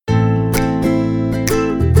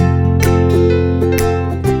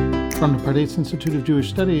From the Pardes Institute of Jewish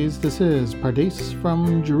Studies, this is Pardes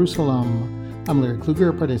from Jerusalem. I'm Larry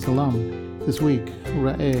Kluger, Pardes alum. This week,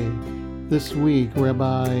 Re'eh. This week,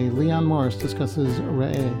 Rabbi Leon Morris discusses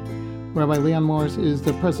Re'eh. Rabbi Leon Morris is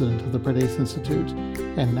the president of the Pardes Institute.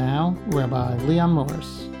 And now, Rabbi Leon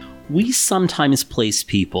Morris. We sometimes place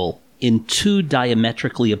people in two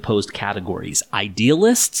diametrically opposed categories,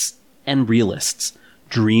 idealists and realists,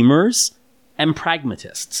 dreamers and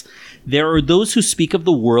pragmatists. There are those who speak of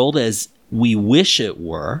the world as we wish it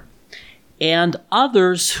were, and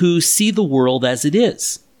others who see the world as it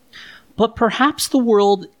is. But perhaps the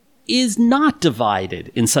world is not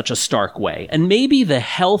divided in such a stark way, and maybe the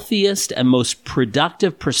healthiest and most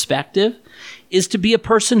productive perspective is to be a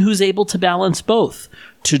person who's able to balance both,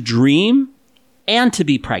 to dream and to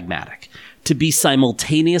be pragmatic, to be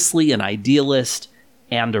simultaneously an idealist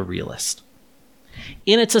and a realist.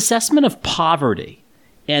 In its assessment of poverty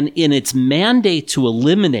and in its mandate to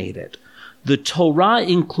eliminate it, the Torah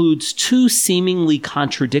includes two seemingly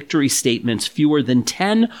contradictory statements fewer than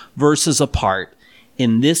 10 verses apart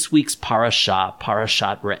in this week's parasha,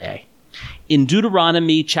 Parashat Re'eh. In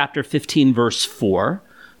Deuteronomy chapter 15, verse 4,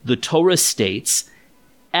 the Torah states,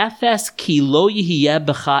 "Ephes ki lo yihye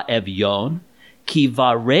b'cha evyon, ki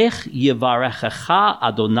varech yivarechecha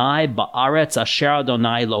Adonai ba'aretz asher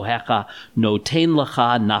Adonai Elohecha noten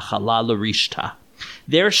lecha nachala l'rishta."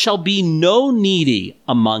 There shall be no needy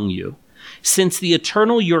among you, since the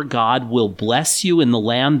Eternal your God will bless you in the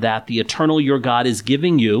land that the Eternal your God is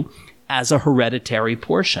giving you as a hereditary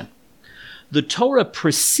portion. The Torah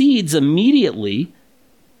proceeds immediately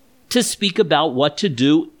to speak about what to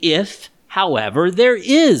do if, however, there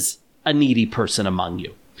is a needy person among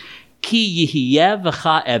you. Ki yihye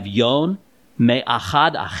v'cha evyon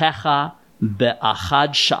me'achad achecha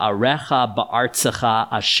be'achad sha'arecha ba'artzecha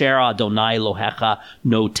asher Adonai Elohecha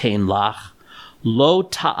noten lach lo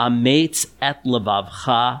ta'ametz et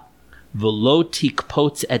levavcha v'lo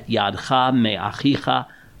tikpotz et yadcha me'achicha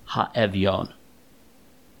ha'evyon.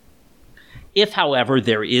 If, however,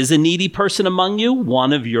 there is a needy person among you,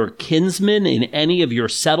 one of your kinsmen in any of your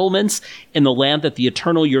settlements in the land that the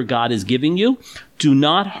Eternal your God is giving you, do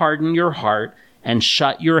not harden your heart and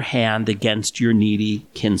shut your hand against your needy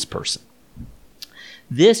kinsperson.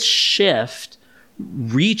 This shift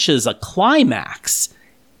reaches a climax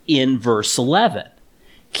in verse 11.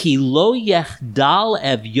 Ki lo yechdal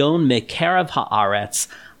evyon mekerav haaretz,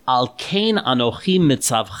 al kain anochi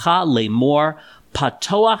mitzavcha lemor,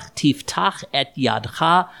 patoach tiftach et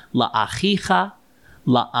yadcha la'achicha,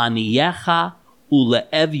 la'aniyecha,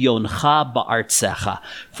 ule'evyoncha ba'artzecha.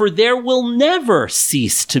 For there will never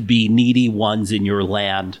cease to be needy ones in your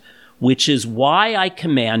land, which is why I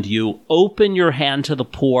command you, open your hand to the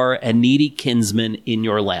poor and needy kinsmen in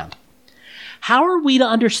your land. How are we to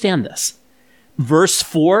understand this? Verse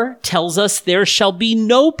 4 tells us there shall be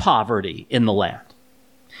no poverty in the land.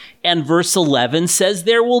 And verse 11 says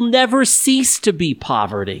there will never cease to be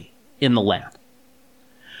poverty in the land.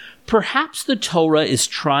 Perhaps the Torah is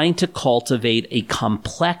trying to cultivate a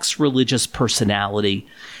complex religious personality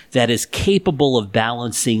that is capable of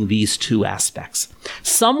balancing these two aspects.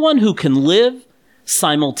 Someone who can live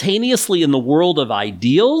simultaneously in the world of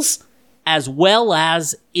ideals as well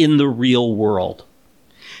as in the real world.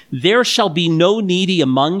 There shall be no needy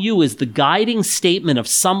among you is the guiding statement of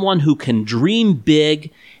someone who can dream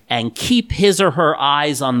big and keep his or her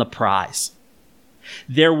eyes on the prize.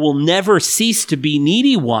 There will never cease to be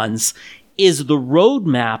needy ones is the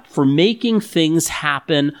roadmap for making things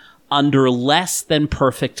happen under less than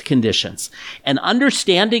perfect conditions, and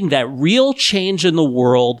understanding that real change in the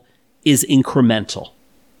world is incremental.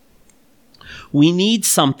 We need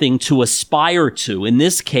something to aspire to, in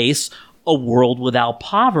this case, a world without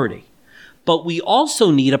poverty. But we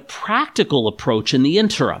also need a practical approach in the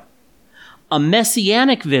interim. A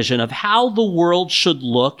messianic vision of how the world should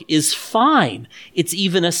look is fine. It's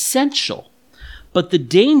even essential. But the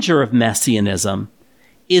danger of messianism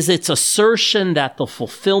is its assertion that the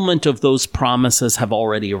fulfillment of those promises have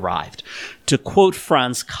already arrived. To quote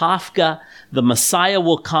Franz Kafka, the Messiah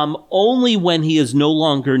will come only when he is no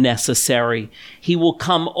longer necessary. He will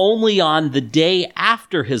come only on the day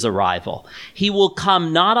after his arrival. He will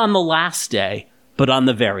come not on the last day, but on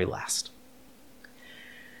the very last.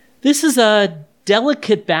 This is a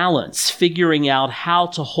delicate balance, figuring out how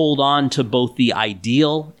to hold on to both the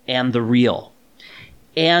ideal and the real.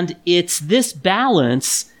 And it's this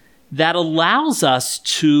balance that allows us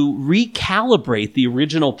to recalibrate the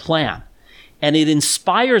original plan. And it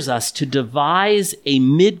inspires us to devise a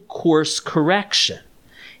mid-course correction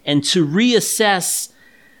and to reassess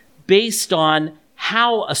based on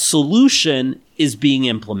how a solution is being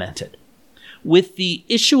implemented. With the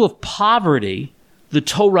issue of poverty, the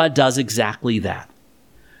Torah does exactly that.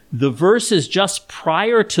 The verses just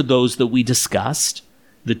prior to those that we discussed,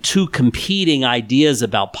 the two competing ideas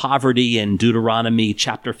about poverty in Deuteronomy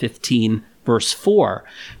chapter 15, verse 4,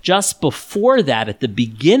 just before that, at the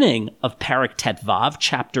beginning of Perek Tetvav,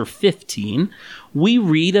 chapter 15, we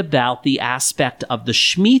read about the aspect of the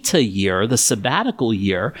Shemitah year, the sabbatical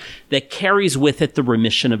year, that carries with it the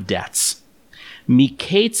remission of debts.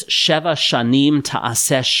 Miketz Sheva Shanim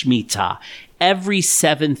Ta'aseh Shemitah. Every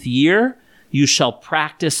 7th year, you shall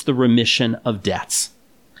practice the remission of debts.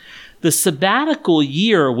 The sabbatical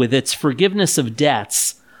year, with its forgiveness of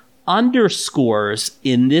debts, underscores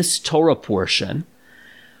in this Torah portion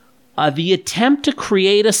the attempt to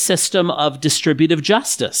create a system of distributive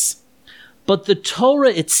justice. But the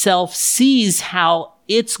Torah itself sees how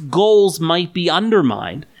its goals might be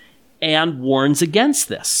undermined and warns against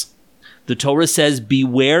this. The Torah says,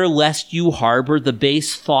 beware lest you harbor the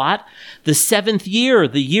base thought. The 7th year,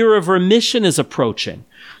 the year of remission, is approaching.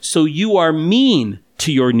 So you are mean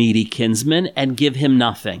to your needy kinsman and give him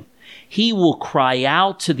nothing. He will cry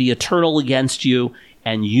out to the Eternal against you,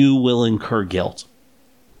 and you will incur guilt.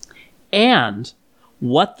 And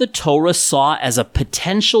what the Torah saw as a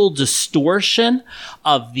potential distortion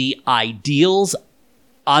of the ideals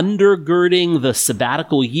undergirding the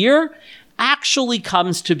sabbatical year actually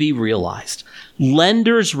comes to be realized.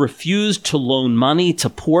 Lenders refused to loan money to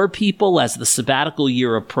poor people as the sabbatical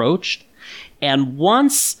year approached. And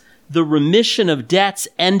once the remission of debts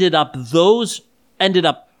ended up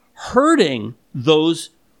hurting those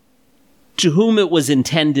to whom it was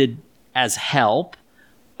intended as help,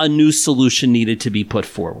 a new solution needed to be put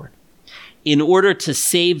forward. In order to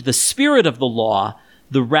save the spirit of the law,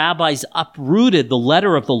 the rabbis uprooted the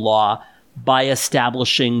letter of the law by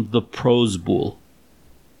establishing the prosbul.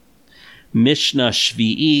 Mishnah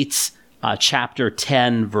Shvi'it, chapter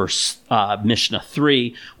 10, verse Mishnah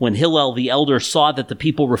 3, when Hillel the elder saw that the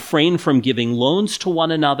people refrained from giving loans to one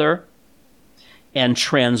another and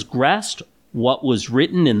transgressed what was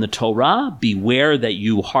written in the Torah, beware that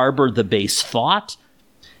you harbor the base thought,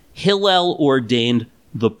 Hillel ordained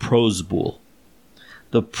the prosbul.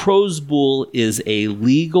 The prosbul is a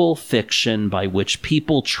legal fiction by which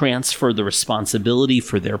people transfer the responsibility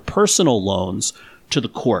for their personal loans to the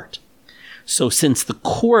court. So since the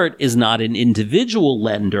court is not an individual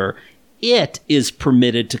lender, it is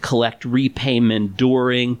permitted to collect repayment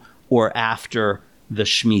during or after the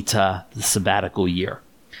Shemitah, the sabbatical year.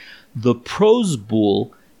 The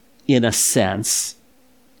prosbul, in a sense,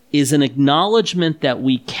 is an acknowledgement that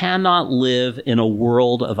we cannot live in a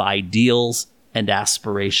world of ideals and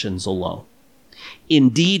aspirations alone.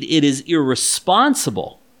 Indeed, it is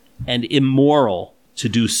irresponsible and immoral to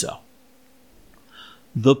do so.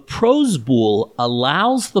 The prosbul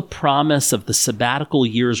allows the promise of the sabbatical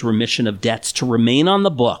year's remission of debts to remain on the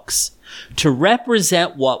books, to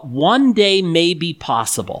represent what one day may be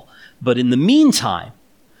possible. But in the meantime,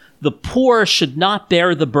 the poor should not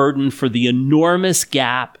bear the burden for the enormous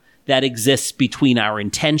gap that exists between our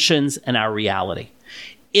intentions and our reality.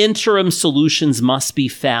 Interim solutions must be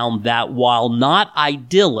found that, while not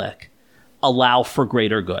idyllic, allow for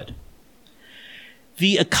greater good.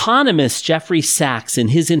 The economist Jeffrey Sachs, in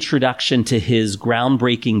his introduction to his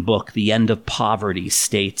groundbreaking book, The End of Poverty,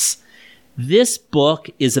 states, this book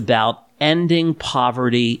is about ending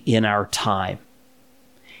poverty in our time.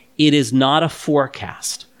 It is not a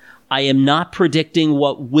forecast. I am not predicting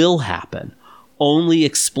what will happen, only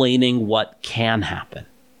explaining what can happen.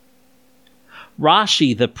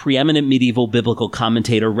 Rashi, the preeminent medieval biblical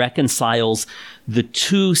commentator, reconciles the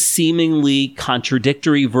two seemingly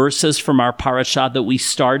contradictory verses from our parasha that we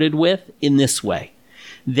started with in this way.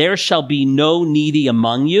 There shall be no needy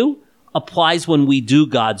among you applies when we do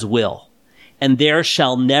God's will. And there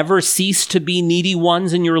shall never cease to be needy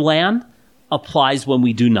ones in your land applies when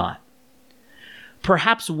we do not.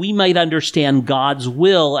 Perhaps we might understand God's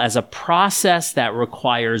will as a process that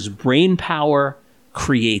requires brain power,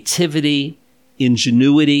 creativity,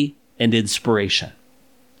 ingenuity, and inspiration.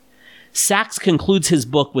 Sachs concludes his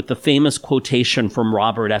book with the famous quotation from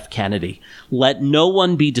Robert F. Kennedy, "Let no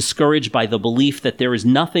one be discouraged by the belief that there is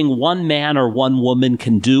nothing one man or one woman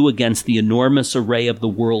can do against the enormous array of the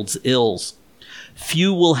world's ills.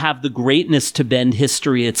 Few will have the greatness to bend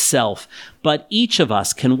history itself, but each of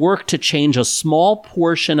us can work to change a small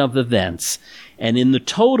portion of events, and in the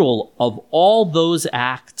total of all those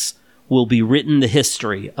acts will be written the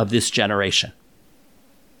history of this generation."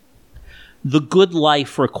 The good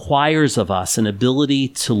life requires of us an ability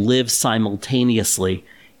to live simultaneously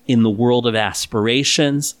in the world of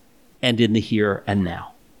aspirations and in the here and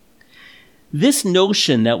now. This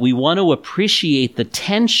notion that we want to appreciate the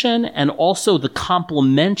tension and also the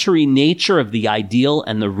complementary nature of the ideal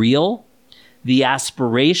and the real, the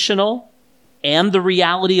aspirational and the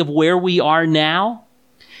reality of where we are now,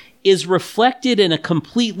 is reflected in a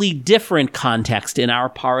completely different context in our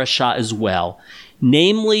parasha as well,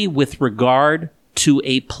 namely with regard to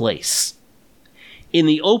a place. In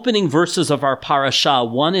the opening verses of our parasha,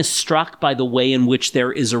 one is struck by the way in which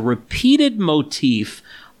there is a repeated motif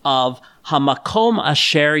of Hamakom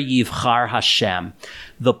Asher Yivchar Hashem,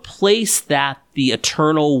 the place that the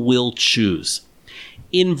Eternal will choose.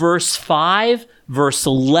 In verse 5, verse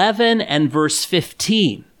 11, and verse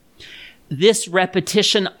 15, this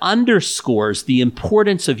repetition underscores the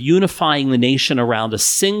importance of unifying the nation around a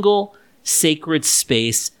single sacred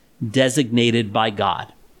space designated by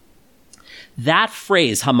God. That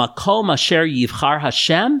phrase, Hamakom Asher Yivchar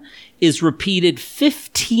Hashem, is repeated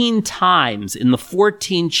 15 times in the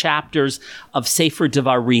 14 chapters of Sefer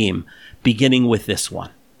Devarim, beginning with this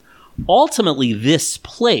one. Ultimately, this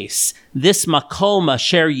place, this Makom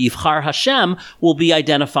Asher Yivchar Hashem, will be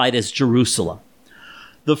identified as Jerusalem.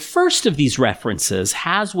 The first of these references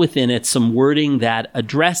has within it some wording that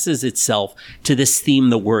addresses itself to this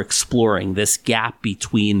theme that we're exploring, this gap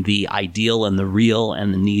between the ideal and the real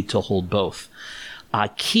and the need to hold both.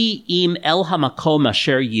 Ki im el hamakom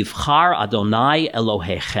asher yivchar Adonai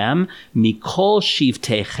Elohechem mikol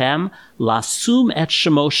shivtechem lasum et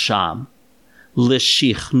shemo sham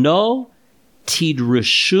l'shichno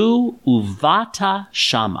tidrishu uvata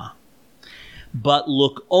shama. But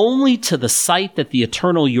look only to the site that the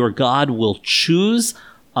Eternal your God will choose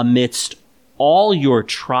amidst all your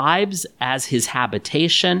tribes as his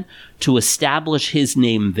habitation to establish his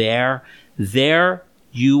name there. There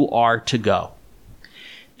you are to go.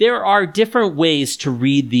 There are different ways to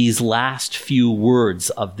read these last few words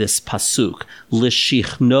of this pasuk.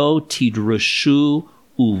 L'shichno tidrishu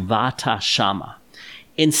uvata shama.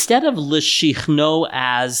 Instead of l'shichno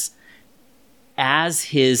as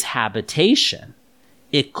his habitation,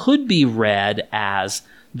 it could be read as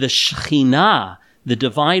the Shekhinah, the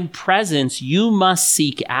divine presence, you must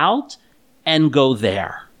seek out and go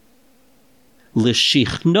there.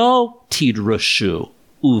 L'shichno tidrishu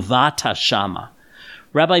uvata shama.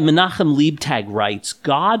 Rabbi Menachem Leibtag writes,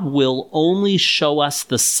 God will only show us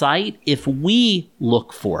the site if we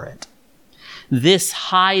look for it. This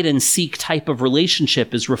hide and seek type of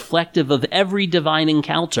relationship is reflective of every divine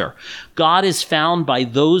encounter. God is found by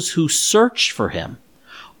those who search for him.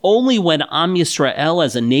 Only when Am Yisrael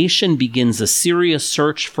as a nation begins a serious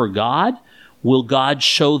search for God will God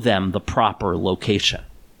show them the proper location.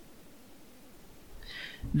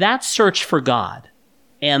 That search for God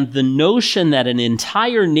and the notion that an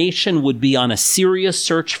entire nation would be on a serious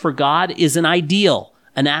search for God is an ideal,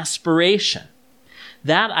 an aspiration.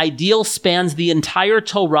 That ideal spans the entire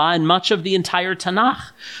Torah and much of the entire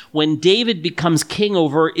Tanakh. When David becomes king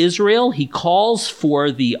over Israel, he calls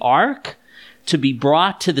for the ark to be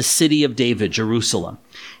brought to the city of David, Jerusalem.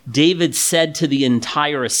 David said to the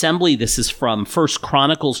entire assembly, this is from 1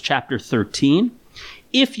 Chronicles chapter 13,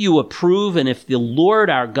 if you approve and if the Lord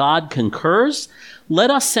our God concurs, let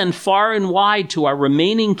us send far and wide to our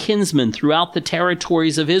remaining kinsmen throughout the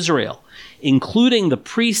territories of Israel, including the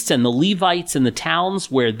priests and the Levites in the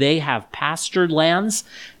towns where they have pastured lands,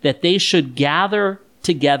 that they should gather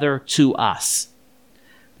together to us.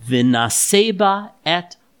 V'naseba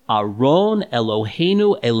et Aron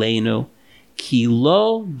Eloheinu Eleinu, ki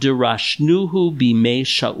lo dirashnuhu bimei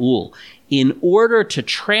Shaul, in order to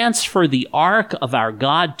transfer the ark of our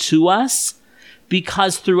God to us,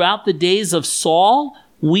 because throughout the days of Saul,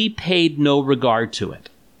 we paid no regard to it.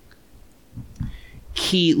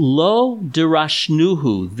 Ki lo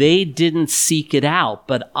dirashnuhu, they didn't seek it out,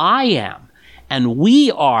 but I am, and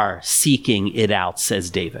we are seeking it out, says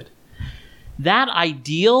David. That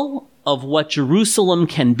ideal of what Jerusalem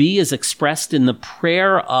can be is expressed in the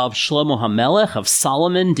prayer of Shlomo HaMelech, of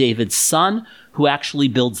Solomon, David's son, who actually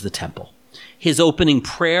builds the temple. His opening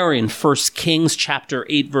prayer in 1 Kings chapter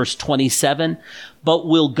 8, verse 27, but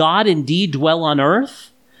will God indeed dwell on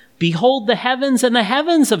earth? Behold, the heavens and the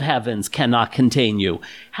heavens of heavens cannot contain you.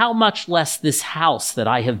 How much less this house that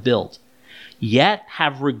I have built? Yet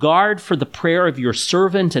have regard for the prayer of your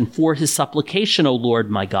servant and for his supplication, O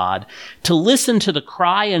Lord my God, to listen to the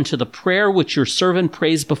cry and to the prayer which your servant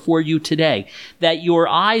prays before you today, that your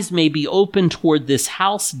eyes may be open toward this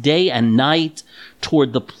house day and night,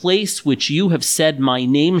 toward the place which you have said my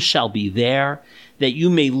name shall be there, that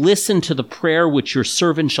you may listen to the prayer which your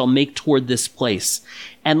servant shall make toward this place,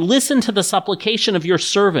 and listen to the supplication of your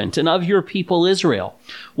servant and of your people Israel,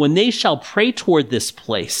 when they shall pray toward this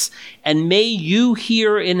place, and may you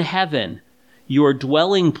hear in heaven your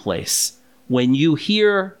dwelling place. When you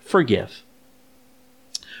hear, forgive.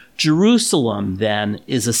 Jerusalem, then,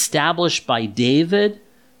 is established by David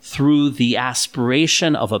through the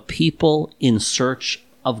aspiration of a people in search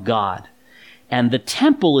of God. And the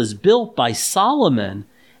temple is built by Solomon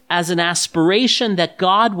as an aspiration that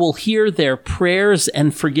God will hear their prayers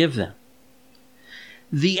and forgive them.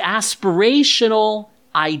 The aspirational,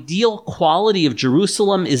 ideal quality of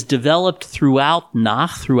Jerusalem is developed throughout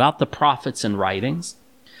the prophets and writings.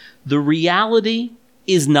 The reality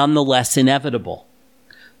is nonetheless inevitable.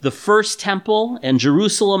 The first temple and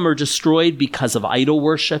Jerusalem are destroyed because of idol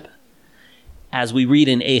worship. As we read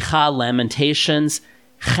in Eicha, Lamentations,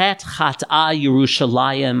 Chet chat'a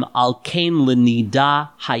Yerushalayim al kein lenida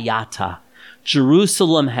hayata.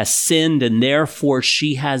 Jerusalem has sinned and therefore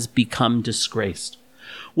she has become disgraced.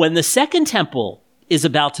 When the second temple is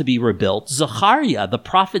about to be rebuilt, Zechariah, the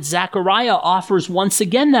prophet Zechariah, offers once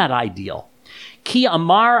again that ideal. Ki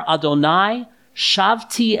amar Adonai,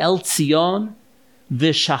 shavti el Tzion,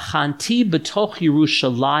 v'shachanti b'toch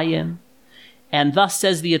Yerushalayim. And thus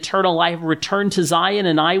says the Eternal, I have returned to Zion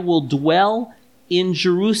and I will dwell in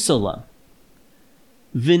Jerusalem.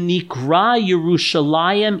 V'nikra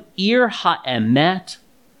Yerushalayim ir ha'emet,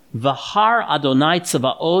 v'har Adonai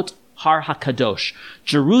Tzavaot har hakadosh.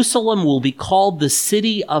 Jerusalem will be called the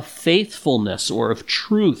city of faithfulness or of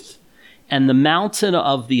truth, and the mountain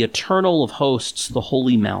of the Eternal of hosts, the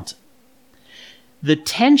holy mountain. The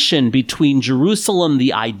tension between Jerusalem,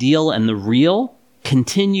 the ideal, and the real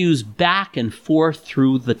continues back and forth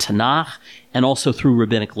through the Tanakh and also through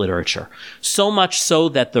rabbinic literature. So much so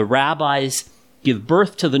that the rabbis give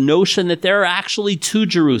birth to the notion that there are actually two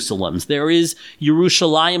Jerusalems. There is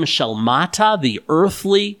Yerushalayim Shel Mata, the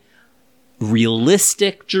earthly,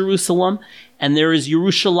 realistic Jerusalem, and there is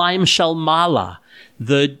Yerushalayim Shel Mala,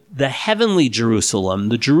 the heavenly Jerusalem,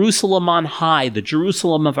 the Jerusalem on high, the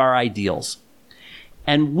Jerusalem of our ideals.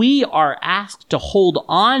 And we are asked to hold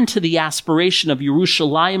on to the aspiration of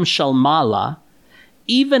Yerushalayim Shel Mala,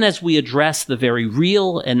 even as we address the very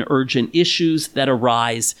real and urgent issues that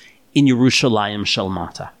arise in Yerushalayim Shel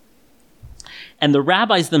Mata. And the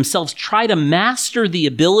rabbis themselves try to master the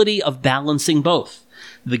ability of balancing both.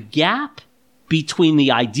 The gap between the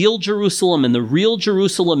ideal Jerusalem and the real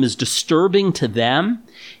Jerusalem is disturbing to them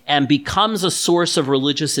and becomes a source of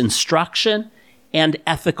religious instruction and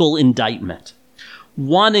ethical indictment.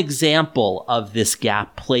 One example of this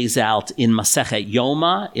gap plays out in Masechet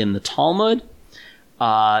Yoma in the Talmud,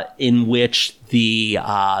 in which the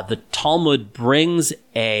Talmud brings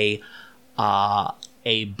a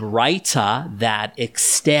braita that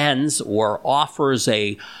extends or offers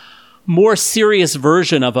a more serious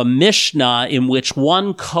version of a Mishnah in which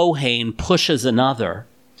one Kohen pushes another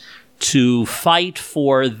to fight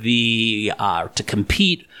for to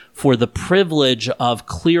compete for the privilege of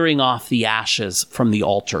clearing off the ashes from the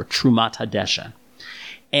altar, Trumat Hadeshen.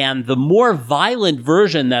 And the more violent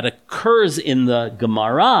version that occurs in the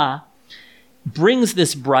Gemara brings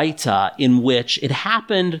this braita in which it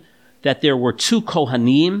happened that there were two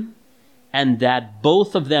Kohanim and that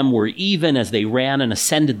both of them were even as they ran and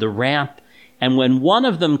ascended the ramp. And when one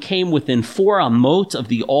of them came within 4 amot of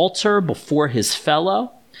the altar before his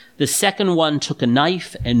fellow, the second one took a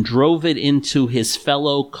knife and drove it into his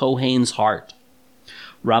fellow Kohen's heart.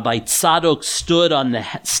 Rabbi Tzadok stood on the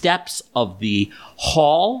steps of the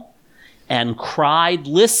hall and cried,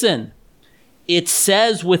 listen, it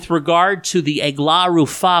says with regard to the Eglah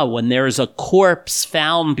Rufa, when there is a corpse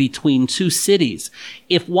found between two cities,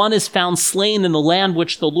 if one is found slain in the land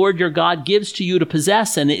which the Lord your God gives to you to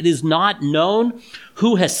possess, and it is not known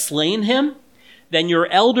who has slain him, then your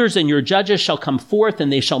elders and your judges shall come forth,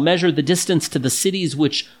 and they shall measure the distance to the cities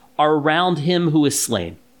which are around him who is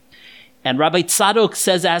slain. And Rabbi Tzadok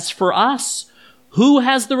says, as for us, who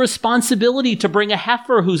has the responsibility to bring a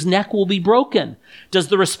heifer whose neck will be broken? Does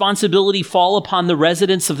the responsibility fall upon the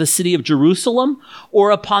residents of the city of Jerusalem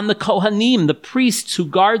or upon the Kohanim, the priests who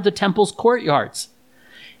guard the temple's courtyards?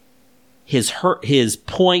 His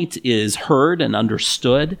point is heard and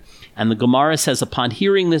understood. And the Gemara says, upon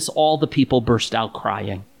hearing this, all the people burst out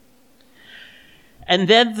crying. And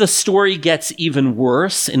then the story gets even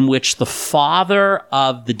worse, in which the father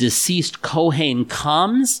of the deceased Kohen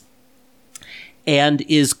comes and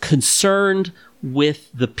is concerned with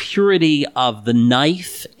the purity of the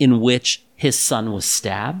knife in which his son was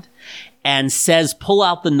stabbed, and says, pull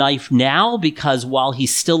out the knife now, because while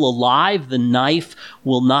he's still alive, the knife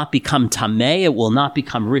will not become tameh, it will not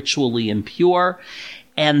become ritually impure.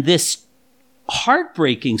 And this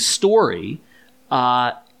heartbreaking story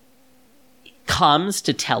comes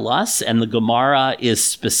to tell us, and the Gemara is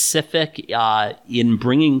specific in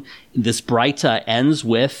bringing this Breita ends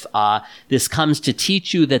with, this comes to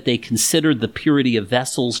teach you that they considered the purity of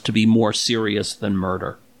vessels to be more serious than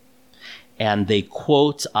murder. And they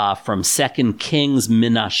quote from 2 Kings,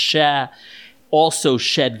 Menashe also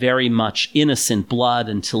shed very much innocent blood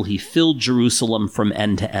until he filled Jerusalem from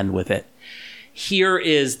end to end with it. Here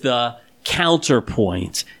is the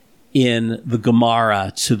counterpoint in the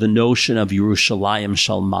Gemara to the notion of Yerushalayim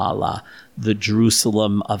Shel Ma'ala, the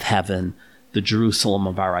Jerusalem of heaven, the Jerusalem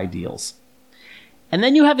of our ideals. And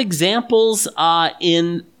then you have examples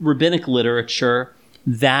in rabbinic literature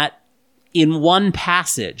that in one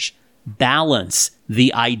passage balance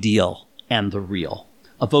the ideal and the real.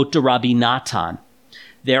 Avot de Rabbi Natan.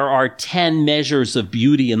 There are 10 measures of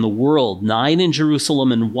beauty in the world, 9 in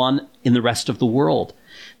Jerusalem and 1 in the rest of the world.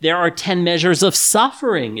 There are 10 measures of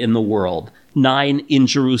suffering in the world, 9 in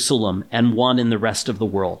Jerusalem and 1 in the rest of the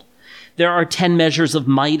world. There are 10 measures of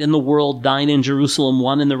might in the world, 9 in Jerusalem,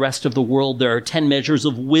 1 in the rest of the world. There are 10 measures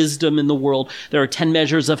of wisdom in the world. There are 10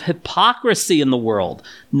 measures of hypocrisy in the world,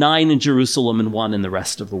 9 in Jerusalem and 1 in the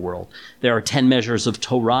rest of the world. There are 10 measures of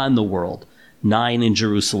Torah in the world, 9 in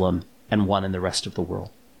Jerusalem and 1 in the rest of the world.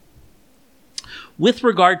 With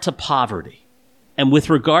regard to poverty and with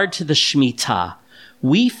regard to the Shemitah,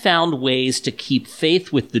 we found ways to keep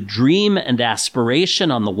faith with the dream and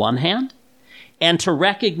aspiration on the one hand, and to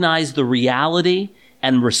recognize the reality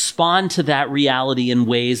and respond to that reality in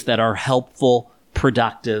ways that are helpful,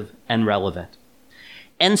 productive, and relevant.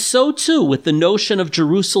 And so too with the notion of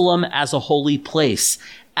Jerusalem as a holy place,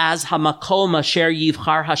 as Hamakom Asher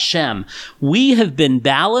Yivchar Hashem. We have been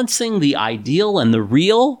balancing the ideal and the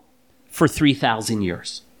real for 3,000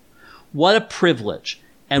 years. What a privilege.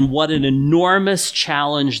 And what an enormous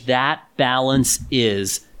challenge that balance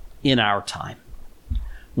is in our time.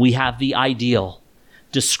 We have the ideal,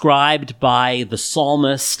 described by the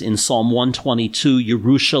psalmist in Psalm 122,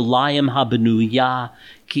 Yerushalayim habenuya,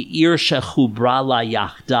 ki'ir shechubra la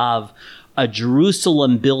yachdav, a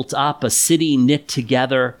Jerusalem built up, a city knit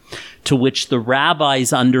together, to which the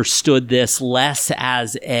rabbis understood this less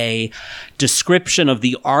as a description of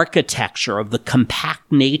the architecture, of the compact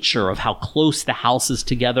nature of how close the houses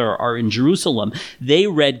together are in Jerusalem. They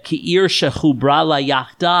read Ki'ir Shechubra La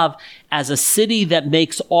Yachdav as a city that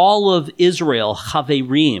makes all of Israel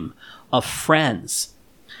chaverim, of friends.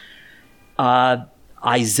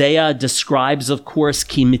 Isaiah describes, of course,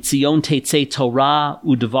 Ki mitzion tetzei Torah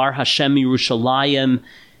u'devar Hashem Yerushalayim,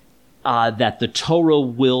 that the Torah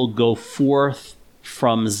will go forth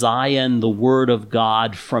from Zion, the word of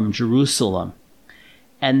God from Jerusalem.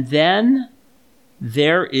 And then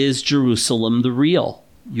there is Jerusalem the real,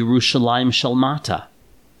 Yerushalayim Shel Mata.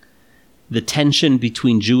 The tension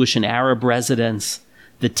between Jewish and Arab residents,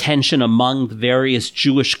 the tension among the various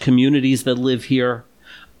Jewish communities that live here,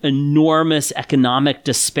 enormous economic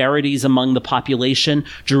disparities among the population.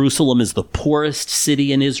 Jerusalem is the poorest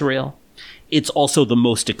city in Israel. It's also the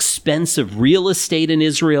most expensive real estate in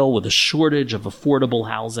Israel, with a shortage of affordable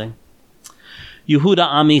housing. Yehuda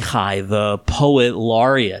Amichai, the poet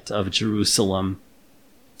laureate of Jerusalem,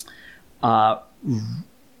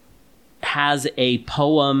 has a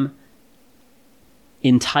poem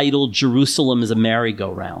entitled Jerusalem is a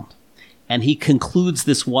Merry-Go-Round. And he concludes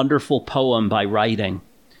this wonderful poem by writing,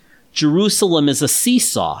 Jerusalem is a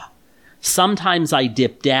seesaw. Sometimes I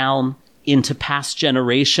dip down into past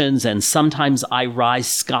generations, and sometimes I rise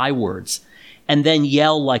skywards and then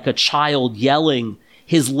yell like a child yelling,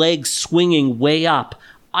 his legs swinging way up.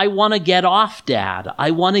 I want to get off, Dad.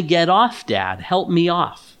 I want to get off, Dad. Help me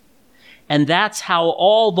off. And that's how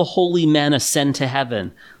all the holy men ascend to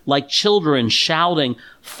heaven, like children shouting,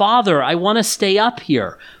 Father, I want to stay up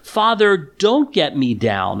here. Father, don't get me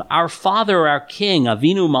down. Our Father, our King,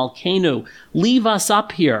 Avinu Malkeinu, leave us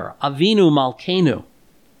up here, Avinu Malkeinu.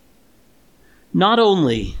 Not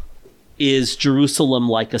only is Jerusalem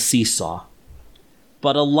like a seesaw,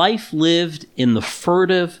 but a life lived in the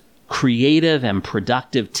furtive, creative, and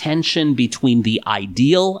productive tension between the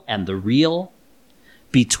ideal and the real,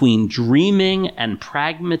 between dreaming and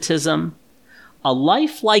pragmatism. A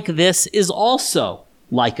life like this is also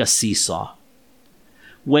like a seesaw.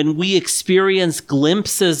 When we experience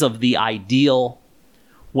glimpses of the ideal,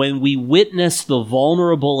 when we witness the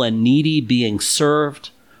vulnerable and needy being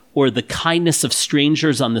served, or the kindness of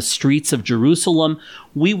strangers on the streets of Jerusalem,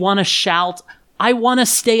 we want to shout, I want to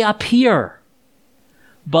stay up here.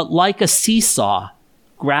 But like a seesaw,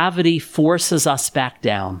 gravity forces us back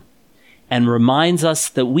down and reminds us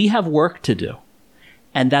that we have work to do,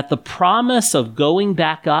 and that the promise of going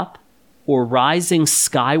back up or rising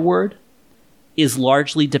skyward is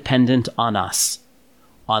largely dependent on us,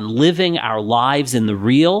 on living our lives in the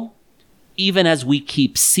real, even as we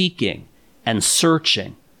keep seeking and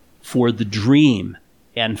searching for the dream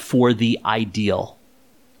and for the ideal.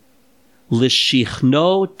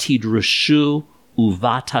 Lishichno tidrushu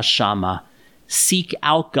uvata shama. Seek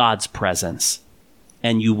out God's presence,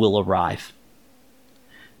 and you will arrive.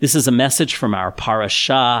 This is a message from our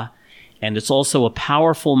parashah, and it's also a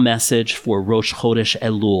powerful message for Rosh Chodesh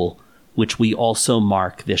Elul, which we also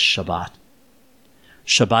mark this Shabbat.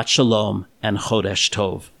 Shabbat Shalom and Chodesh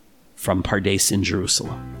Tov from Pardes in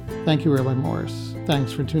Jerusalem. Thank you, Rabbi Morris.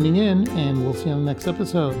 Thanks for tuning in, and we'll see you on the next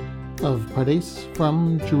episode of Pardes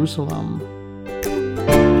from Jerusalem.